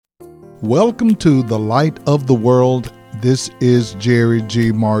Welcome to the Light of the World. This is Jerry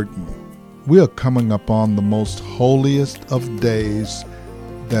G. Martin. We are coming upon the most holiest of days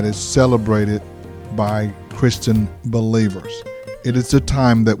that is celebrated by Christian believers. It is the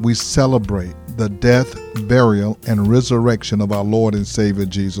time that we celebrate the death, burial, and resurrection of our Lord and Savior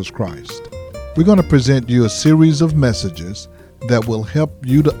Jesus Christ. We're going to present you a series of messages that will help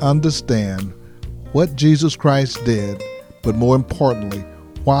you to understand what Jesus Christ did, but more importantly,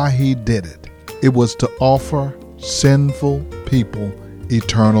 why he did it. It was to offer sinful people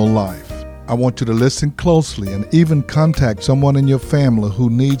eternal life. I want you to listen closely and even contact someone in your family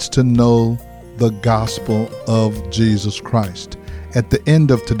who needs to know the gospel of Jesus Christ. At the end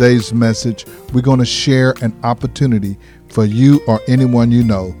of today's message, we're going to share an opportunity for you or anyone you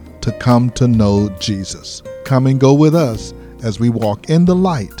know to come to know Jesus. Come and go with us as we walk in the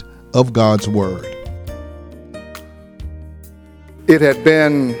light of God's Word. It had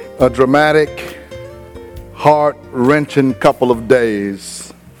been a dramatic, heart-wrenching couple of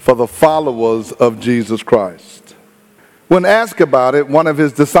days for the followers of Jesus Christ. When asked about it, one of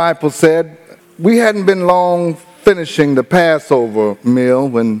his disciples said, "We hadn't been long finishing the Passover meal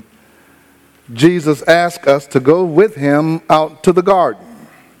when Jesus asked us to go with him out to the garden."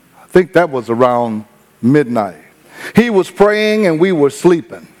 I think that was around midnight. He was praying and we were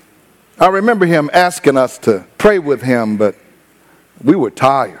sleeping. I remember him asking us to pray with him, but we were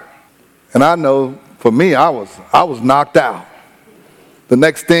tired. And I know for me, I was knocked out. The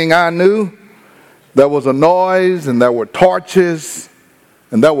next thing I knew, there was a noise and there were torches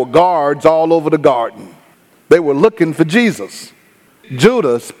and there were guards all over the garden. They were looking for Jesus.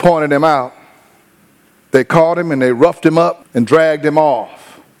 Judas pointed him out. They caught him and they roughed him up and dragged him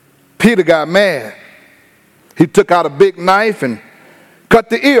off. Peter got mad. He took out a big knife and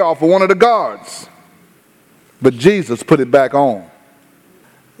cut the ear off of one of the guards. But Jesus put it back on.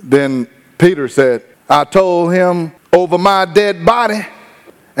 Then Peter said, "I told him over my dead body,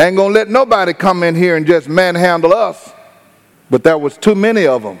 I ain't gonna let nobody come in here and just manhandle us." But there was too many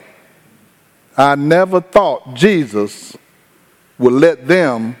of them. I never thought Jesus would let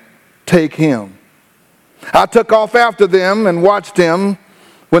them take him. I took off after them and watched them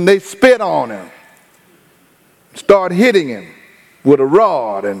when they spit on him, start hitting him with a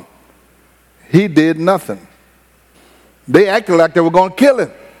rod, and he did nothing. They acted like they were going to kill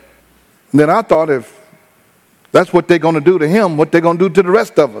him. And then I thought, if that's what they're going to do to him, what they're going to do to the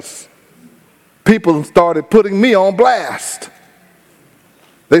rest of us. People started putting me on blast.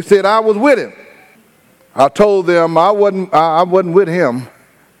 They said I was with him. I told them I wasn't with him.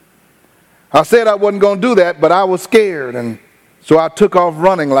 I said I wasn't going to do that, but I was scared, and so I took off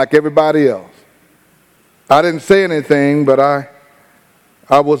running like everybody else. I didn't say anything, but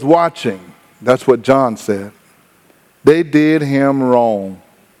I was watching. That's what John said. They did him wrong.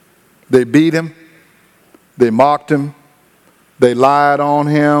 They beat him. They mocked him. They lied on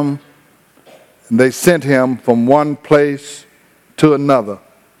him. And they sent him from one place to another.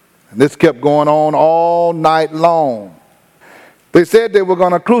 And this kept going on all night long. They said they were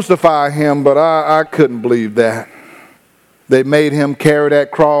going to crucify him, but I couldn't believe that. They made him carry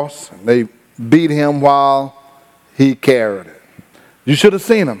that cross. And they beat him while he carried it. You should have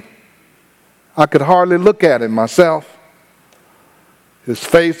seen him. I could hardly look at him myself. His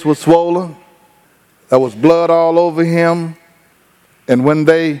face was swollen. There was blood all over him. And when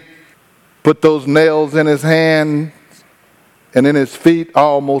they put those nails in his hands and in his feet, I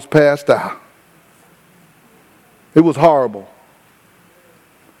almost passed out. It was horrible.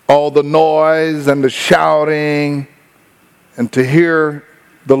 All the noise and the shouting, and to hear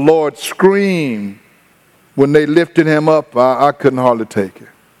the Lord scream when they lifted him up, I couldn't hardly take it.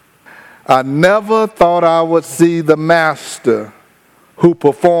 I never thought I would see the Master who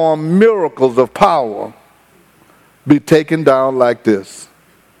performed miracles of power be taken down like this.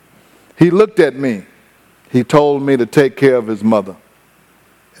 He looked at me. He told me to take care of his mother.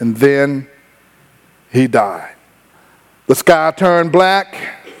 And then he died. The sky turned black.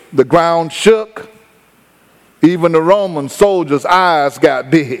 The ground shook. Even the Roman soldiers' eyes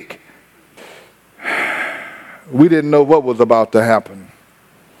got big. We didn't know what was about to happen.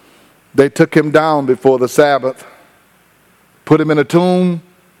 They took him down before the Sabbath, put him in a tomb,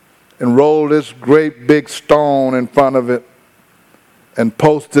 and rolled this great big stone in front of it and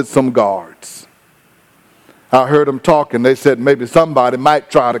posted some guards. I heard them talking. They said maybe somebody might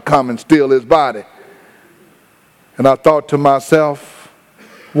try to come and steal his body. And I thought to myself,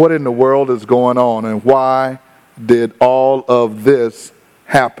 what in the world is going on, and why did all of this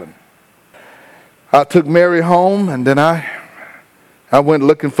happen? I took Mary home, and then I went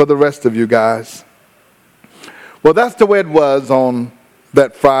looking for the rest of you guys. Well, that's the way it was on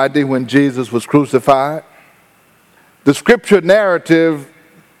that Friday when Jesus was crucified. The scripture narrative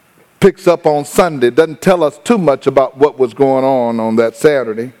picks up on Sunday. It doesn't tell us too much about what was going on that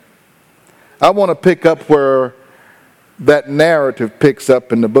Saturday. I want to pick up where that narrative picks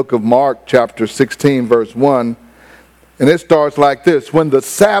up in the book of Mark, chapter 16, verse 1. And it starts like this. When the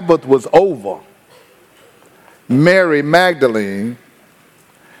Sabbath was over, Mary Magdalene,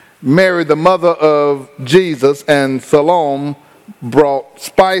 Mary the mother of Jesus, and Salome brought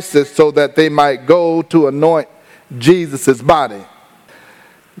spices so that they might go to anoint Jesus' body.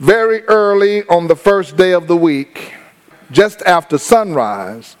 Very early on the first day of the week, just after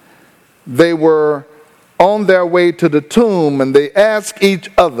sunrise, they were on their way to the tomb, and they asked each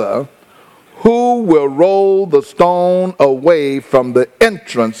other, who will roll the stone away from the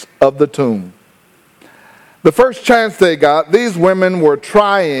entrance of the tomb? The first chance they got, these women were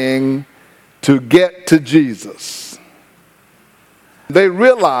trying to get to Jesus. They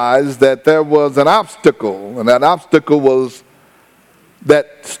realized that there was an obstacle, and that obstacle was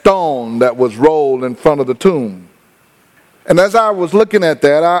that stone that was rolled in front of the tomb. And as I was looking at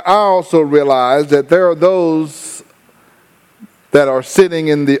that, I also realized that there are those that are sitting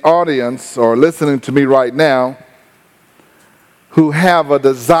in the audience or listening to me right now who have a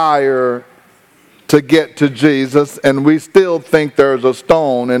desire to get to Jesus, and we still think there's a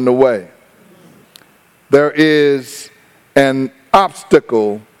stone in the way. There is an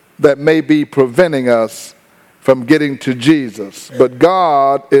obstacle that may be preventing us from getting to Jesus, but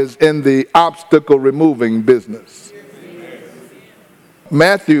God is in the obstacle removing business.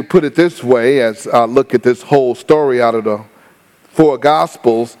 Matthew put it this way, as I look at this whole story out of the four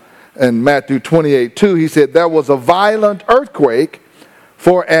Gospels. In Matthew 28:2, he said, there was a violent earthquake,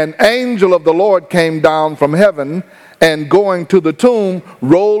 for an angel of the Lord came down from heaven, and going to the tomb,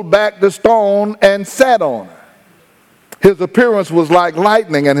 rolled back the stone and sat on it. His appearance was like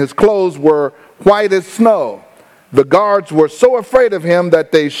lightning, and his clothes were white as snow. The guards were so afraid of him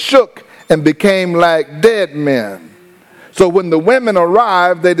that they shook and became like dead men. So when the women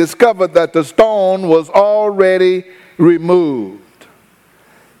arrived, they discovered that the stone was already removed.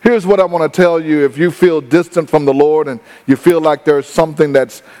 Here's what I want to tell you. If you feel distant from the Lord and you feel like there's something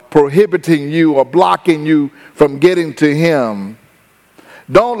that's prohibiting you or blocking you from getting to Him,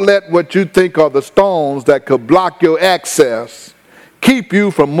 don't let what you think are the stones that could block your access keep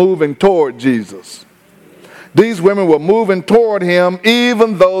you from moving toward Jesus. These women were moving toward Him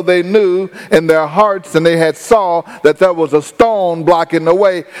even though they knew in their hearts and they had saw that there was a stone blocking the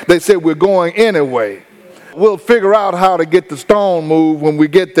way. They said, we're going anyway. We'll figure out how to get the stone moved when we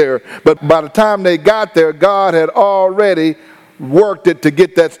get there. But by the time they got there, God had already worked it to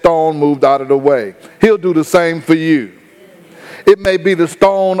get that stone moved out of the way. He'll do the same for you. It may be the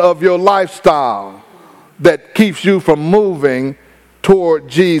stone of your lifestyle that keeps you from moving toward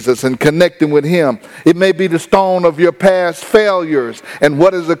Jesus and connecting with Him. It may be the stone of your past failures and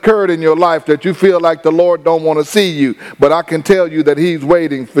what has occurred in your life that you feel like the Lord don't want to see you. But I can tell you that He's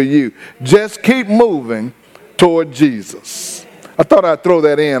waiting for you. Just keep moving toward Jesus. I thought I'd throw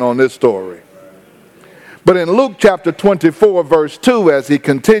that in on this story. But in Luke chapter 24, verse 2, as he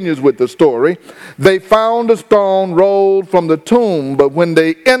continues with the story, they found a stone rolled from the tomb, but when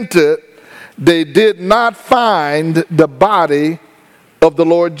they entered, they did not find the body of the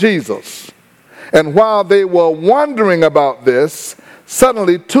Lord Jesus. And while they were wondering about this,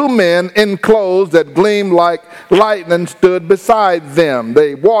 suddenly two men in clothes that gleamed like lightning stood beside them.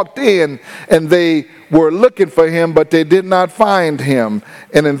 They walked in and they were looking for Him, but they did not find Him.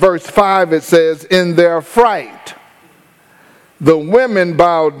 And in verse 5 it says, in their fright, the women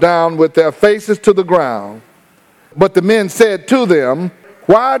bowed down with their faces to the ground. But the men said to them,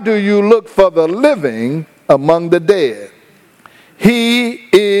 why do you look for the living among the dead? He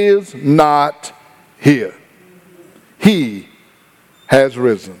is not here. He has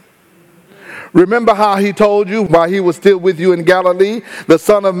risen. Remember how He told you while He was still with you in Galilee, the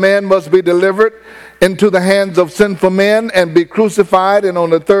Son of Man must be delivered into the hands of sinful men and be crucified, and on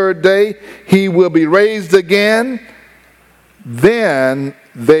the third day He will be raised again. Then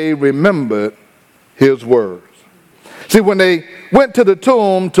they remembered His words. See, when they went to the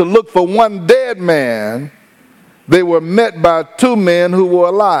tomb to look for one dead man, they were met by two men who were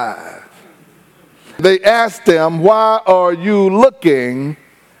alive. They asked them, why are you looking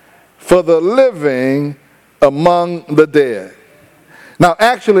for the living among the dead? Now,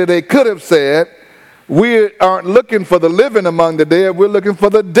 actually, they could have said, we aren't looking for the living among the dead, we're looking for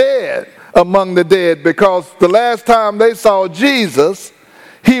the dead among the dead, because the last time they saw Jesus,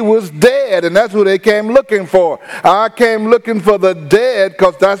 He was dead, and that's who they came looking for. I came looking for the dead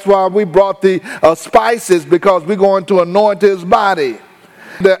because that's why we brought the spices, because we're going to anoint His body.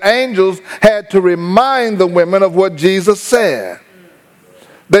 The angels had to remind the women of what Jesus said.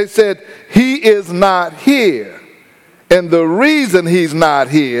 They said, he is not here. And the reason he's not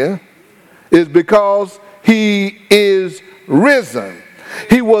here is because he is risen.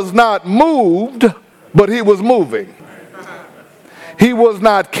 He was not moved, but he was moving. He was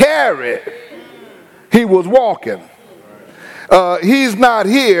not carried, he was walking. He's not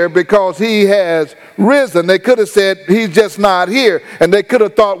here because he has risen. They could have said he's just not here, and they could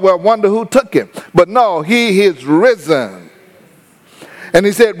have thought, well, wonder who took him. But no, he is risen. And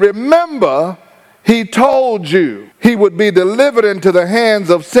he said, remember, he told you he would be delivered into the hands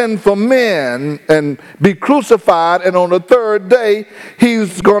of sinful men and be crucified, and on the third day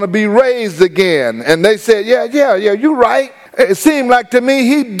he's going to be raised again. And they said, yeah, you're right. It seemed like to me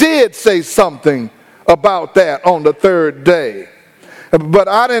he did say something about that on the third day. But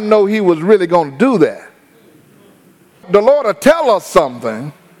I didn't know he was really going to do that. The Lord will tell us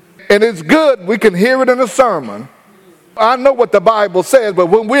something, and it's good we can hear it in a sermon. I know what the Bible says, but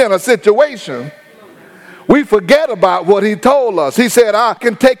when we're in a situation, we forget about what he told us. He said, I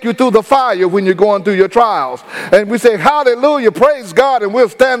can take you through the fire when you're going through your trials. And we say, hallelujah, praise God, and we'll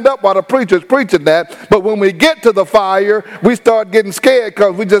stand up while the preacher's preaching that. But when we get to the fire, we start getting scared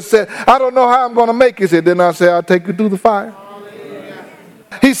because we just said, I don't know how I'm going to make it. He said, then I say, I'll take you through the fire.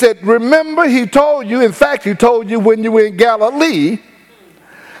 He said, remember, he told you, in fact, he told you when you were in Galilee,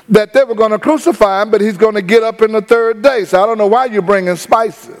 that they were going to crucify him, but he's going to get up in the third day. So I don't know why you're bringing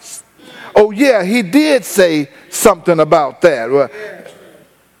spices. Oh, yeah, he did say something about that. Well,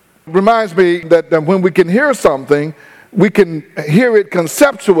 reminds me that when we can hear something, we can hear it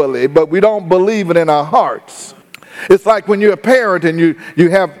conceptually, but we don't believe it in our hearts. It's like when you're a parent and you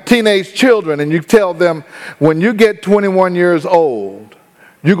have teenage children and you tell them, when you get 21 years old,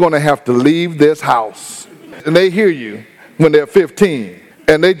 you're going to have to leave this house. And they hear you when they're 15.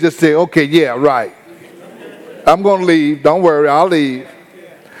 And they just say, okay, yeah, right. I'm going to leave. Don't worry, I'll leave.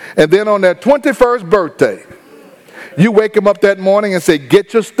 And then on their 21st birthday, you wake them up that morning and say,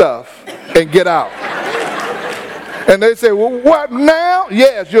 get your stuff and get out. And they say, well, what now?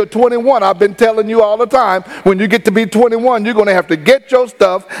 Yes, you're 21. I've been telling you all the time, when you get to be 21, you're going to have to get your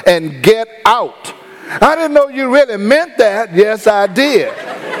stuff and get out. I didn't know you really meant that. Yes, I did.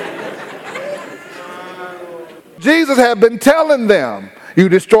 Jesus had been telling them, you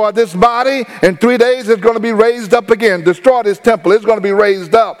destroy this body, in 3 days it's going to be raised up again. Destroy this temple, it's going to be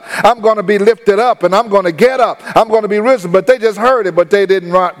raised up. I'm going to be lifted up, and I'm going to get up. I'm going to be risen. But they just heard it, but they did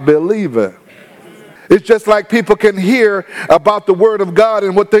not believe it. It's just like people can hear about the word of God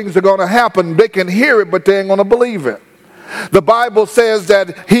and what things are going to happen. They can hear it, but they ain't going to believe it. The Bible says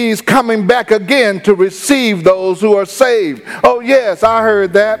that he's coming back again to receive those who are saved. Oh, yes, I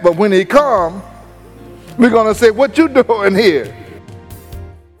heard that, but when he comes, we're going to say, what you doing here?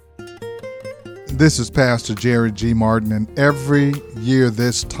 This is Pastor Jerry G. Martin, and every year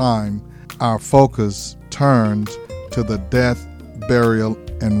this time, our focus turns to the death, burial,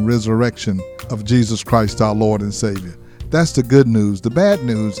 and resurrection of Jesus Christ, our Lord and Savior. That's the good news. The bad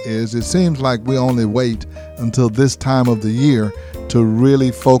news is it seems like we only wait until this time of the year to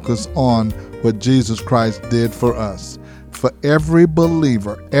really focus on what Jesus Christ did for us. For every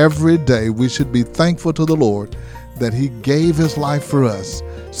believer, every day, we should be thankful to the Lord that he gave his life for us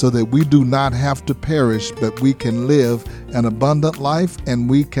so that we do not have to perish, but we can live an abundant life and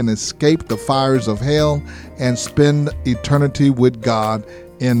we can escape the fires of hell and spend eternity with God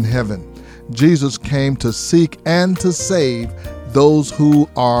in heaven. Jesus came to seek and to save those who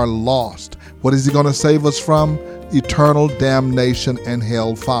are lost. What is he going to save us from? Eternal damnation and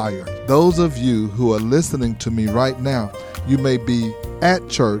hell fire. Those of you who are listening to me right now, you may be at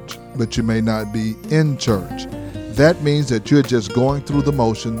church, but you may not be in church. That means that you're just going through the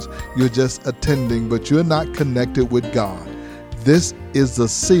motions, you're just attending, but you're not connected with God. This is the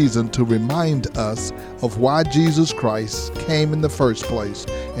season to remind us of why Jesus Christ came in the first place,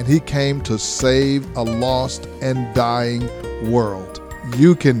 and he came to save a lost and dying world.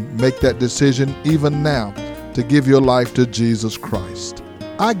 You can make that decision even now to give your life to Jesus Christ.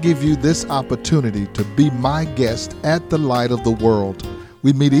 I give you this opportunity to be my guest at the Light of the World.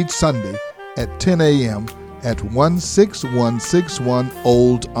 We meet each Sunday at 10 a.m. at 16161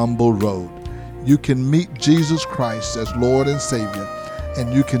 Old Humble Road. You can meet Jesus Christ as Lord and Savior,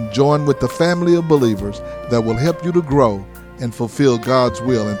 and you can join with the family of believers that will help you to grow and fulfill God's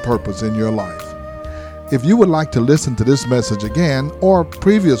will and purpose in your life. If you would like to listen to this message again or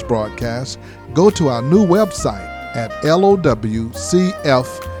previous broadcasts, go to our new website at lowcf.org.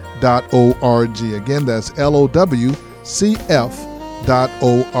 Again, that's lowcf.org.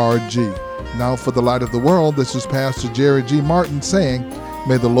 Now for the Light of the World, this is Pastor Jerry G. Martin saying,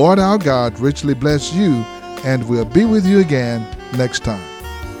 May the Lord our God richly bless you, and we'll be with you again next time.